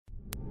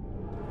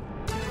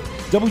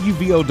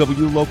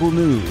WVOW Local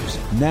News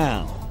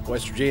now.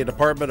 West Virginia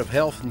Department of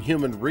Health and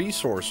Human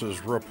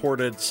Resources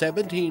reported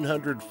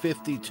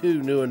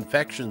 1,752 new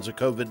infections of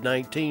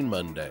COVID-19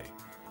 Monday.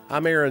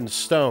 I'm Aaron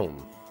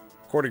Stone.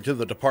 According to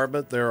the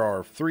department, there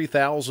are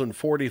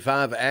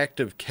 3,045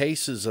 active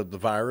cases of the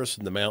virus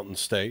in the Mountain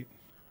State.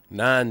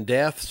 9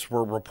 deaths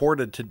were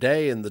reported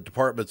today in the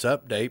department's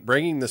update,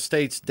 bringing the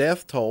state's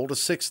death toll to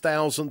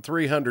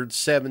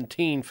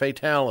 6,317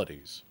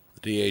 fatalities.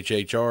 The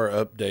DHHR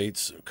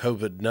updates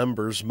COVID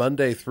numbers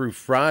Monday through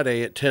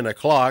Friday at 10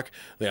 o'clock.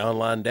 The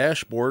online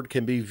dashboard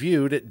can be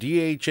viewed at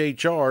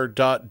dhrr.wv.gov.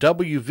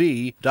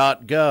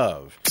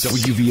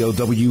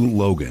 WVOW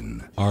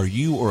Logan. Are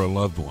you or a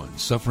loved one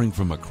suffering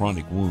from a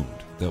chronic wound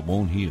that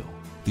won't heal?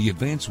 The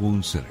Advanced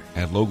Wound Center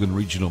at Logan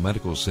Regional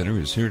Medical Center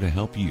is here to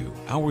help you.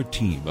 Our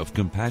team of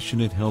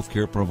compassionate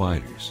healthcare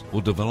providers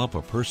will develop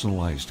a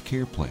personalized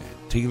care plan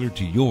tailored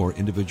to your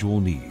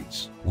individual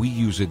needs. We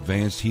use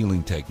advanced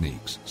healing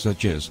techniques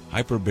such as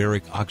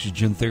hyperbaric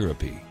oxygen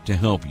therapy to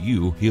help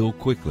you heal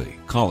quickly.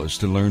 Call us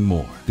to learn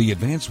more. The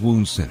Advanced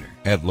Wound Center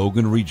at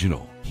Logan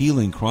Regional,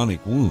 healing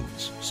chronic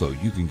wounds so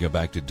you can get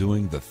back to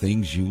doing the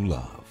things you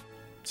love.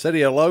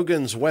 City of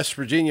Logan's West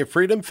Virginia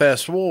Freedom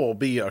Festival will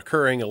be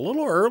occurring a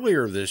little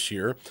earlier this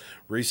year.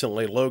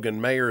 Recently,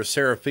 Logan Mayor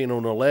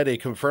Serafino Noletti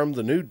confirmed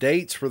the new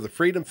dates for the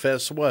Freedom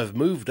Festival have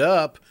moved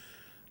up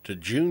to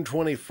June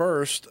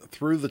 21st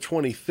through the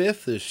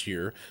 25th this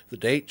year. The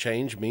date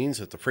change means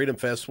that the Freedom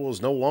Festival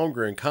is no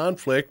longer in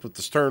conflict with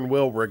the Stern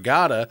Wheel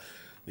Regatta.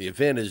 The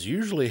event is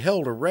usually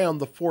held around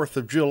the 4th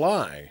of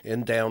July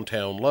in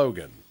downtown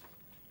Logan.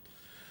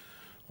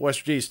 West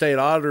Virginia State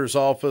Auditor's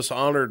Office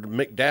honored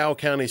McDowell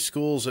County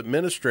Schools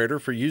Administrator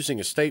for using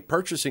a state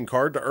purchasing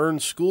card to earn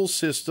school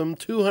system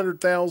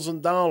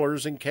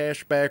 $200,000 in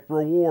cashback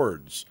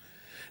rewards.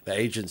 The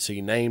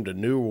agency named a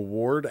new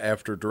award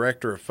after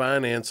Director of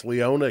Finance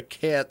Leona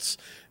Ketz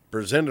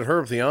presented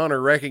her with the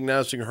honor,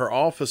 recognizing her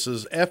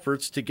office's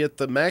efforts to get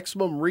the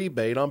maximum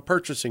rebate on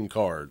purchasing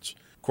cards.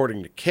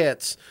 According to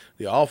Ketz,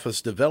 the office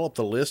developed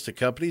a list of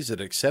companies that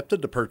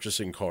accepted the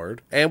purchasing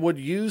card and would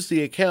use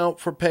the account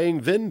for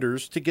paying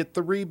vendors to get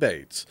the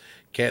rebates.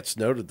 Ketz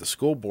noted the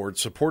school board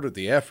supported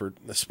the effort,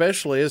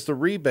 especially as the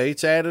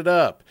rebates added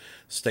up.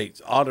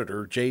 State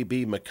Auditor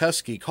J.B.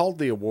 McCuskey called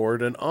the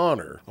award an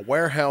honor. A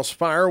warehouse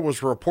fire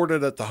was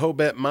reported at the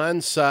Hobet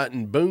mine site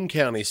in Boone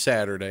County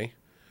Saturday.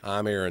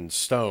 I'm Aaron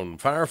Stone.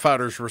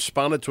 Firefighters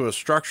responded to a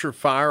structure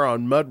fire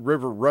on Mud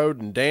River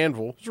Road in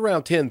Danville. It was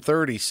around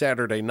 10:30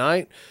 Saturday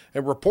night,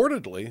 and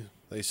reportedly,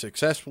 they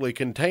successfully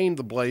contained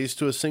the blaze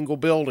to a single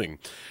building.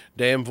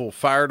 Danville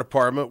Fire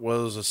Department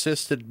was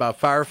assisted by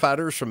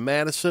firefighters from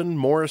Madison,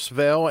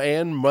 Morrisville,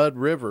 and Mud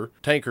River.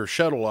 Tanker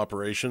shuttle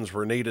operations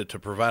were needed to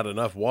provide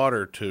enough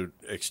water to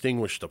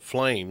extinguish the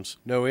flames.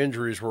 No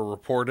injuries were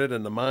reported,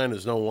 and the mine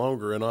is no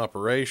longer in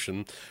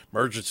operation.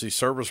 Emergency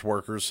service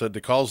workers said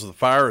the cause of the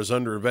fire is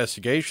under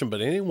investigation,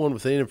 but anyone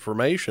with any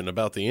information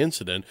about the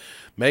incident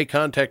may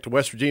contact the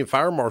West Virginia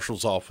Fire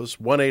Marshal's office,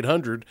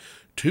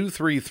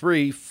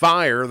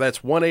 1-800-233-FIRE. That's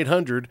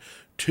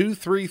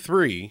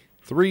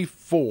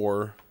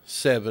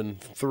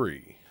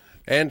 1-800-233-3473.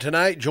 And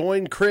tonight,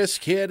 join Chris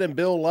Kidd and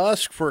Bill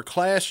Lusk for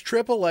Class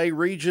AAA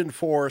Region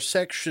 4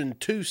 Section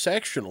 2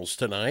 sectionals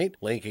tonight.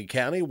 Lincoln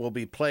County will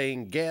be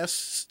playing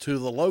guests to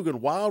the Logan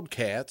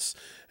WIldcats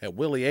at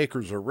Willie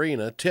Acres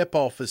Arena.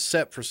 Tip-off is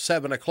set for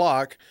 7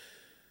 o'clock.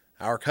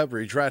 Our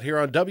coverage right here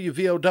on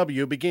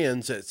WVOW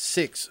begins at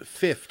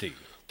 6:50.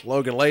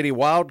 Logan Lady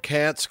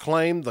WIldcats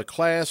claimed the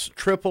Class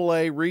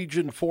AAA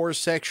Region 4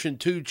 Section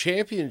 2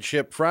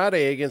 championship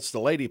Friday against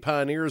the Lady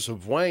Pioneers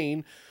of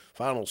Wayne.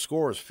 Final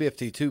score is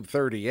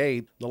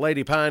 52-38. The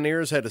Lady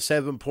Pioneers had a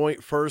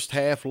 7-point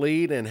first-half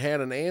lead and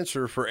had an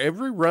answer for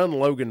every run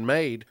Logan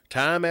made.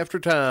 Time after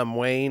time,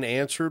 Wayne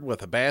answered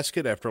with a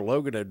basket after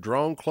Logan had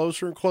drawn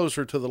closer and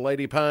closer to the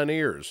Lady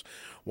Pioneers.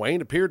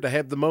 Wayne appeared to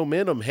have the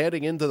momentum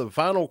heading into the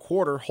final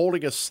quarter,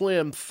 holding a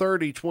slim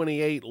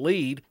 30-28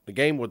 lead. The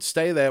game would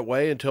stay that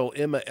way until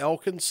Emma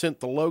Elkins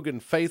sent the Logan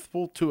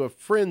faithful to a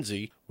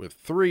frenzy with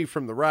 3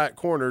 from the right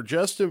corner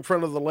just in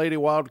front of the Lady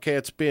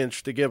WIldcats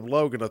bench to give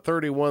Logan a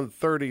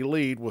 31-30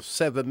 lead with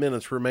 7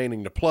 minutes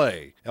remaining to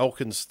play.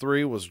 Elkins'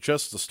 3 was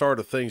just the start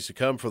of things to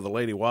come for the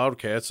Lady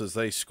WIldcats as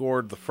they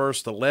scored the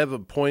first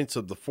 11 points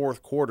of the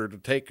fourth quarter to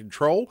take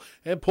control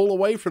and pull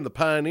away from the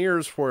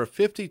Pioneers for a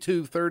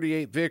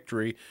 52-38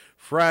 victory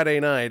Friday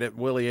night at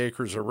Willie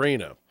Acres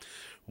Arena.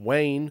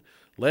 Wayne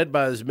led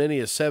by as many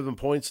as 7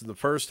 points in the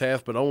first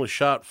half, but only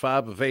shot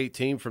 5 of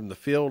 18 from the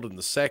field in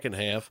the second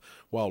half,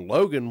 while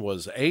Logan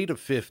was 8 of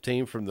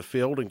 15 from the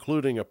field,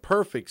 including a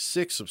perfect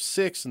 6 of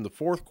 6 in the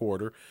fourth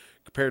quarter,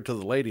 compared to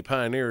the Lady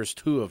Pioneers'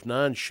 2 of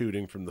 9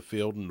 shooting from the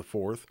field in the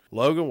fourth.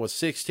 Logan was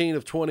 16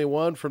 of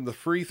 21 from the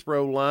free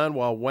throw line,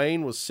 while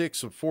Wayne was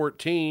 6 of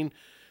 14.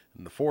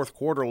 In the fourth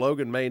quarter,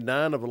 Logan made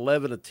 9 of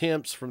 11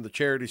 attempts from the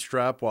charity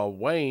stripe, while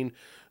Wayne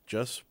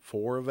just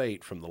 4 of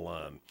 8 from the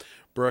line.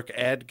 Brooke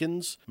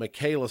Adkins,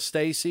 Michaela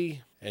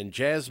Stacy, and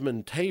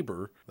Jasmine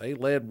Tabor. They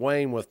led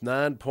Wayne with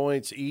 9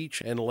 points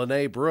each, and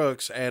Lene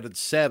Brooks added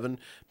 7.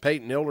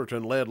 Peyton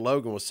Ilderton led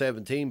Logan with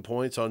 17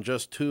 points on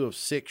just 2 of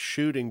 6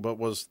 shooting, but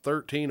was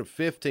 13 of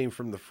 15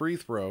 from the free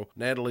throw.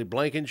 Natalie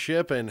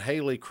Blankenship and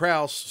Haley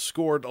Krause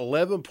scored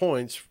 11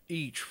 points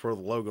each for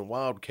the Logan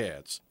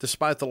Wildcats.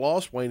 Despite the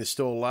loss, Wayne is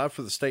still alive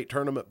for the state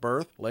tournament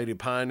berth. Lady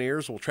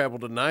Pioneers will travel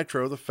to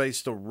Nitro to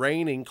face the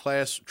reigning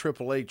Class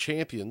AAA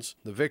champions.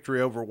 The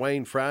victory over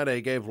Wayne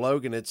Friday gave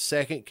Logan its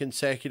second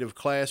consecutive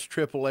Class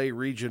AAA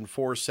Region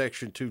 4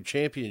 Section 2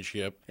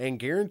 championship and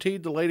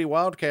guaranteed the Lady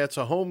Wildcats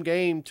a home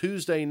game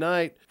Tuesday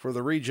night for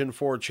the Region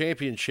 4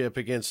 championship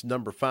against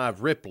number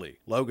 5 Ripley.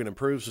 Logan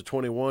improves to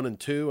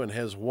 21-2 and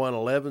has won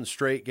 11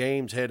 straight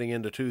games heading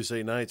into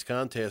Tuesday night's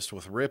contest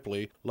with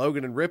Ripley.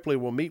 Logan and Ripley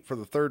will meet for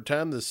the third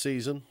time this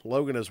season.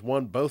 Logan has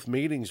won both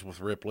meetings with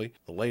Ripley.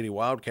 The Lady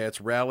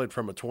Wildcats rallied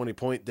from a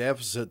 20-point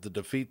deficit to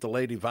defeat the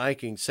Lady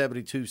Vikings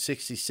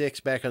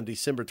 72-66 back on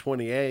December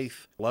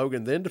 28th.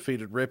 Logan then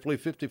defeated Ripley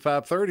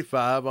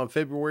 55-35 on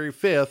February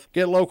 5th.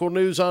 Get local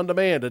news on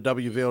demand at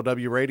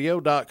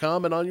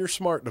WVOWradio.com and on your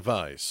smart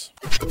device.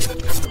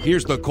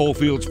 Here's the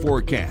Coalfields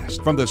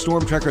forecast from the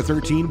Storm Tracker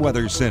 13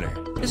 Weather Center.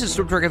 This is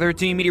Storm Tracker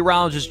 13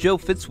 meteorologist Joe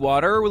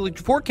Fitzwater with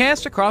a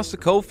forecast across the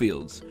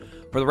Coalfields.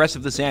 For the rest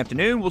of this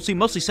afternoon, we'll see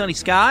mostly sunny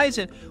skies,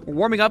 and we're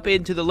warming up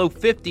into the low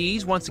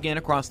 50s once again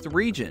across the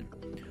region.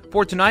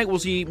 For tonight, we'll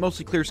see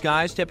mostly clear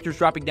skies, temperatures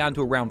dropping down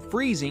to around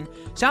freezing.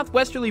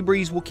 Southwesterly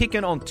breeze will kick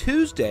in on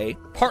Tuesday,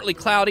 partly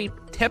cloudy.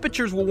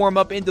 Temperatures will warm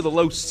up into the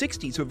low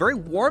 60s, so a very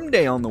warm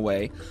day on the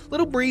way. A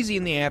little breezy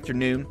in the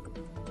afternoon.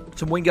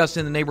 Some wind gusts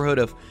in the neighborhood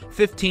of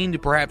 15 to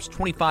perhaps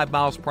 25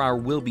 miles per hour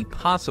will be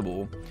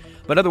possible.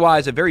 But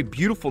otherwise, a very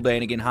beautiful day,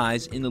 and again,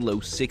 highs in the low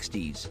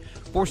 60s.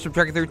 For Storm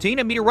Tracker 13,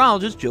 I'm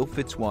meteorologist Joe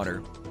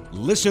Fitzwater.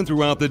 Listen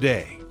throughout the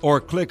day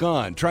or click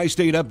on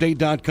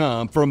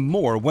tristateupdate.com for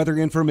more weather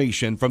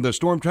information from the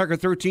Storm Tracker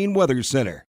 13 Weather Center.